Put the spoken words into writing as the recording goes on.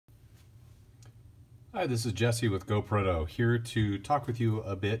Hi, this is Jesse with GoProto, here to talk with you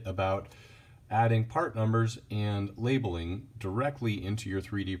a bit about adding part numbers and labeling directly into your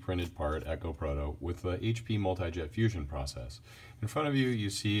 3D printed part at GoProto with the HP Multi-Jet Fusion process. In front of you, you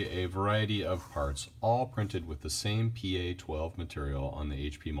see a variety of parts, all printed with the same PA12 material on the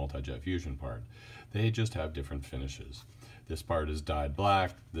HP Multi-Jet Fusion part. They just have different finishes. This part is dyed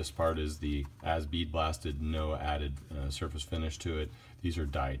black, this part is the as bead blasted, no added surface finish to it. These are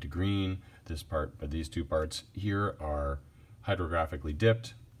dyed green. These two parts here are hydrographically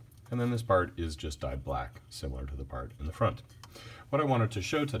dipped, and then this part is just dyed black, similar to the part in the front. What I wanted to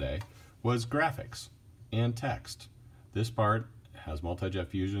show today was graphics and text. This part has Multi-Jet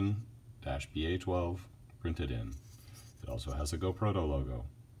Fusion -PA12 printed in. It also has a GoProto logo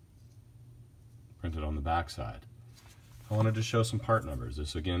printed on the back side. I wanted to show some part numbers.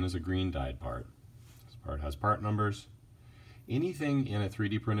 This again is a green dyed part. This part has part numbers. Anything in a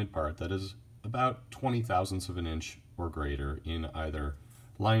 3D printed part that is about 20 thousandths of an inch or greater in either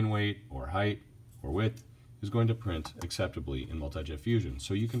line weight or height or width is going to print acceptably in Multi-Jet Fusion.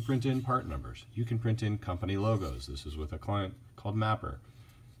 So you can print in part numbers. You can print in company logos. This is with a client called Mapper.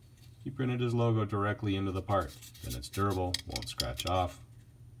 He printed his logo directly into the part. Then it's durable, won't scratch off,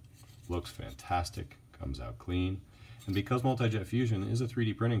 looks fantastic, comes out clean. And because Multi-Jet Fusion is a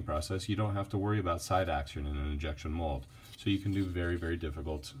 3D printing process, you don't have to worry about side action in an injection mold. So you can do very, very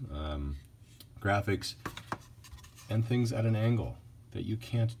difficult graphics and things at an angle that you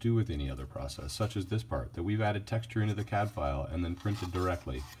can't do with any other process, such as this part that we've added texture into the CAD file and then printed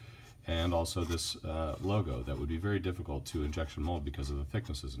directly. And also this logo that would be very difficult to injection mold because of the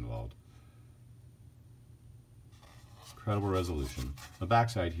thicknesses involved. Incredible resolution. The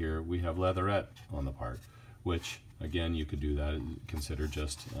backside here, we have leatherette on the part, which again, you could do that, consider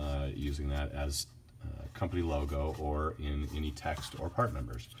just using that as company logo or in any text or part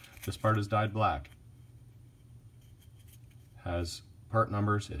numbers. This part is dyed black. Has part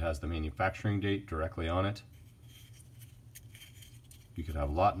numbers, it has the manufacturing date directly on it. You could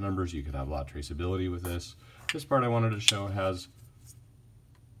have lot numbers, you could have lot traceability with this. This part I wanted to show has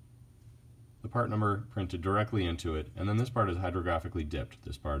the part number printed directly into it, and then this part is hydrographically dipped.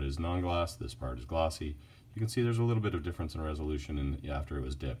 This part is non-gloss, this part is glossy. You can see there's a little bit of difference in resolution after it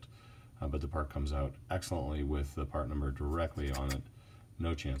was dipped, but the part comes out excellently with the part number directly on it.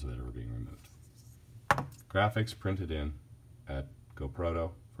 No chance of it ever being removed. Graphics printed in at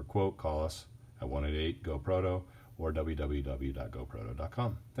GoProto. For quote, call us at 188-GoProto or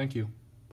www.goproto.com. Thank you.